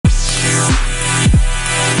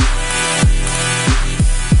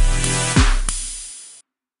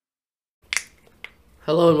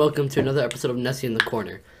Hello and welcome to another episode of Nessie in the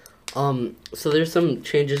Corner. So there's some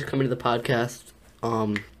changes coming to the podcast,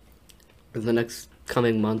 in the next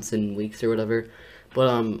coming months and weeks or whatever.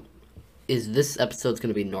 But, is this episode's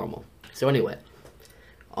gonna be normal. So anyway,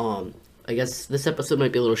 I guess this episode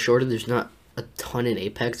might be a little shorter. There's not a ton in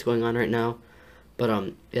Apex going on right now.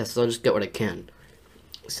 But, yeah, so I'll just get what I can.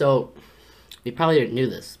 So, you probably knew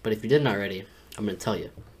this, but if you didn't already, I'm gonna tell you.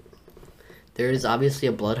 There is obviously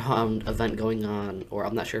a Bloodhound event going on, or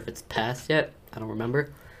I'm not sure if it's passed yet. I don't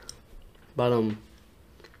remember. But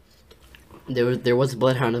there was a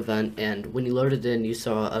Bloodhound event, and when you loaded in, you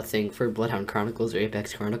saw a thing for Bloodhound Chronicles or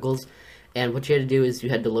Apex Chronicles. And what you had to do is you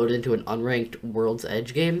had to load it into an unranked World's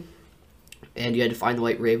Edge game, and you had to find the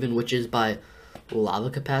White Raven, which is by Lava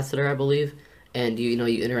Capacitor, I believe. And you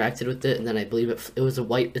interacted with it, and then I believe it's a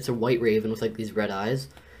white raven with like these red eyes,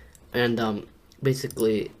 and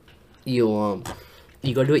basically. You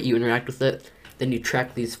go to it, you interact with it, then you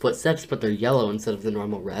track these footsteps, but they're yellow instead of the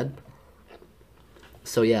normal red.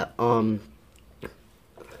 So yeah, I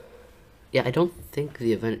don't think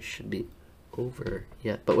the event should be over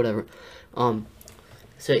yet, but whatever.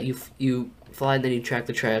 So you fly, and then you track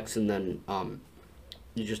the tracks, and then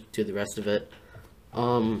you just do the rest of it.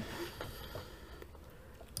 Oh,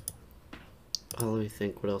 let me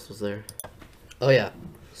think, what else was there? Oh yeah,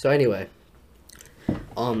 so anyway,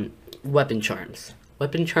 weapon charms.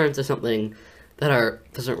 Weapon charms are something that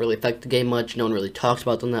doesn't really affect the game much. No one really talks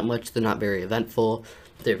about them that much. They're not very eventful.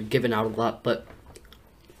 They're given out a lot, but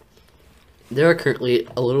there are currently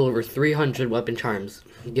a little over 300 weapon charms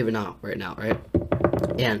given out right now, right?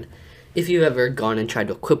 And if you've ever gone and tried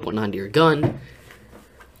to equip one onto your gun,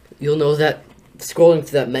 you'll know that scrolling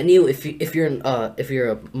through that menu, if you're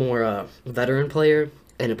a more veteran player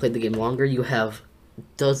and have played the game longer, you have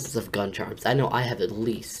dozens of gun charms. I know I have at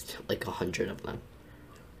least like 100 of them,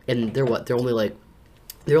 and they're only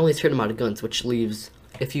a certain amount of guns, which leaves,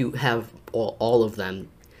 if you have all of them,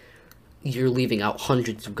 you're leaving out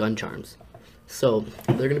hundreds of gun charms. So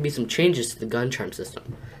there are going to be some changes to the gun charm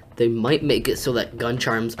system. They might make it so that gun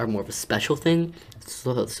charms are more of a special thing,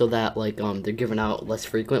 so that like they're given out less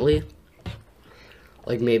frequently.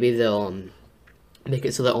 Like maybe they'll make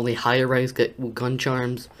it so that only higher ranks get gun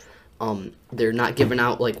charms. They're not given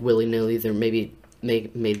out like willy-nilly. They're maybe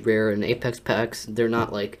made rare in Apex packs. They're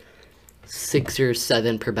not like 6 or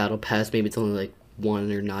 7 per battle pass. Maybe it's only like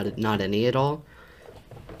 1 or not any at all.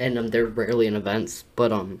 And they're rarely in events.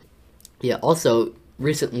 But yeah. Also,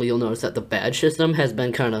 recently you'll notice that the badge system has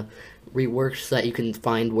been kind of reworked so that you can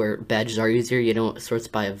find where badges are easier. It sorts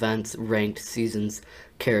by events, ranked, seasons,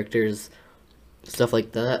 characters, stuff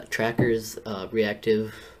like that. Trackers,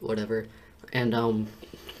 reactive, whatever, and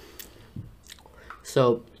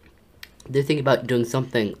so they're thinking about doing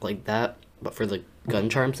something like that, but for the gun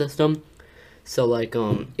charm system. So like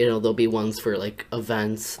there'll be ones for like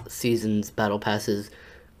events, seasons, battle passes,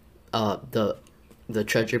 the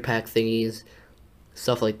treasure pack thingies,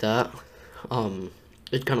 stuff like that.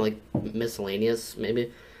 It's kind of like miscellaneous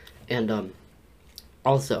maybe, and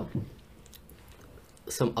also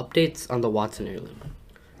some updates on the Wattson heirloom.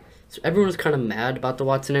 So everyone was kind of mad about the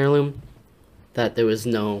Wattson heirloom, that there was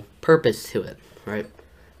no purpose to it, right?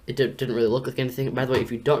 It didn't really look like anything. By the way,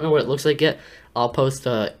 if you don't know what it looks like yet, I'll post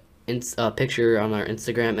a picture on our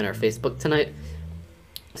Instagram and our Facebook tonight.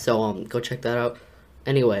 So go check that out.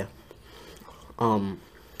 Anyway, it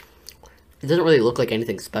doesn't really look like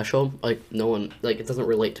anything special. Like no one, like it doesn't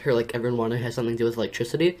relate to her. Like everyone wanted it has something to do with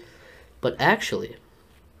electricity, but actually,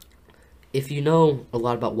 if you know a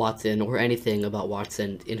lot about Wattson or anything about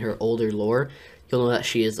Wattson in her older lore, you'll know that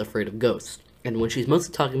she is afraid of ghosts. And when she's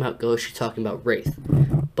mostly talking about ghosts, she's talking about Wraith.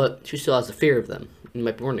 But she still has a fear of them. You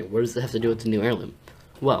might be wondering, what does it have to do with the new heirloom?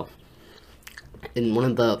 Well, in one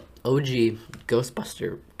of the OG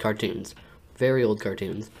Ghostbuster cartoons, very old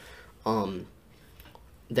cartoons,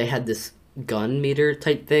 they had this gun meter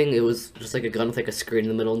type thing. It was just like a gun with like a screen in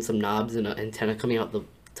the middle and some knobs and an antenna coming out the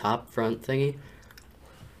top front thingy.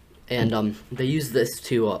 And they use this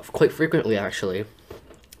to quite frequently actually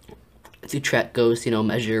to track ghosts,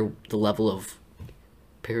 measure the level of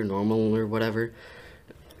paranormal or whatever.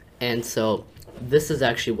 And so this is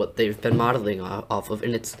actually what they've been modeling off of,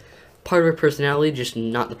 and it's part of her personality, just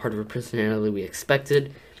not the part of her personality we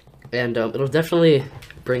expected. And it'll definitely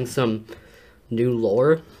bring some new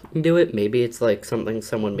lore into it. Maybe it's like something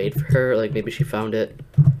someone made for her, like maybe she found it.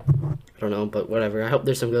 I don't know, but whatever. I hope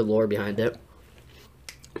there's some good lore behind it.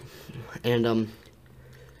 And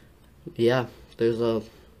yeah, there's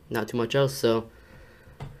not too much else, so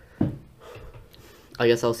I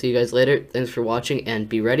guess I'll see you guys later. Thanks for watching, and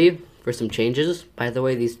be ready for some changes. By the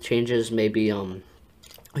way, these changes may be,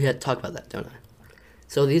 we got to talk about that, don't I?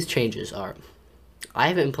 So these changes are, I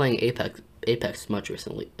haven't been playing Apex much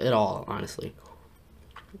recently at all, honestly.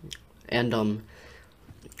 And I'm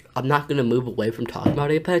not gonna move away from talking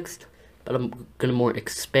about Apex, but I'm gonna more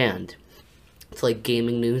expand to like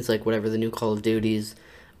gaming news, like whatever the new Call of Duties,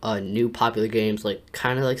 new popular games, like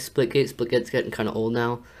kind of like Splitgate. Splitgate's getting kind of old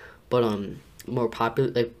now, but more popular,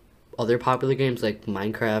 like other popular games like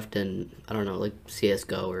Minecraft and I don't know, like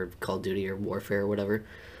CS:GO or Call of Duty or Warfare or whatever,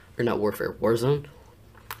 or not Warfare, Warzone.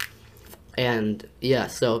 And yeah,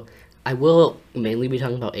 so I will mainly be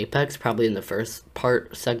talking about Apex probably in the first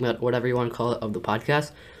part, segment, whatever you want to call it, of the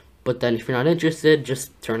podcast. But then if you're not interested,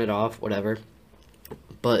 just turn it off, whatever.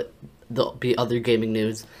 But there'll be other gaming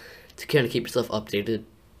news to kind of keep yourself updated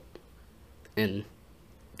in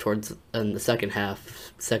towards in the second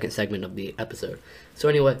segment of the episode. So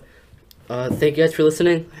anyway, thank you guys for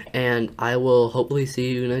listening, and I will hopefully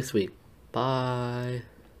see you next week. Bye.